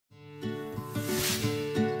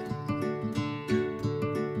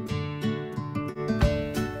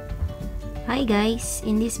Hi guys,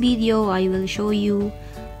 in this video I will show you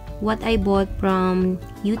what I bought from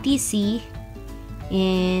UTC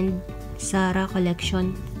and Sara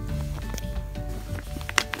collection.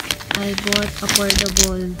 I bought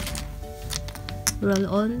affordable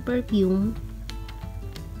roll-on perfume.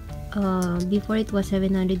 Before it was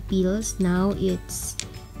 700 pills, now it's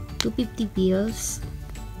 250 pills.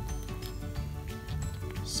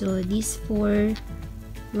 So these 4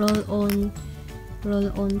 roll-on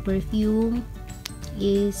perfume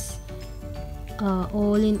is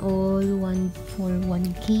all in all 1 for 1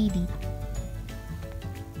 KD.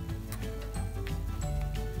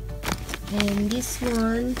 And this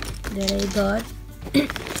one that I got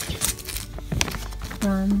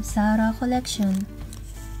from Sara collection.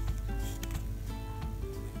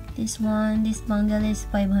 This bundle is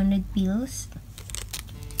 500 pills,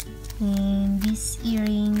 and these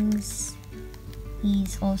earrings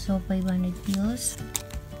is also 500 pills.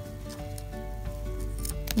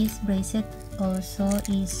 This bracelet also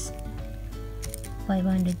is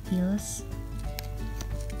 500 pills.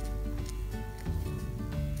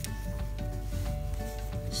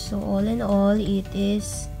 So all in all, it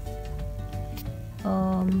is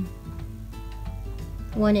 1.5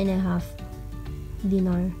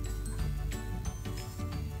 dinar.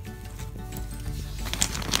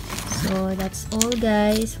 So that's all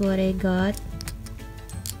guys, what I got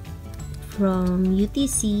from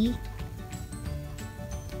UTC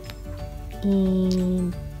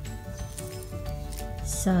and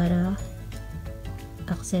Sara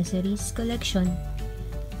accessories collection.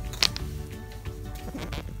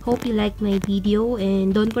 Hope you liked my video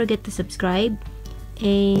and don't forget to subscribe,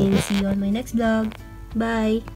 and see you on my next vlog. Bye!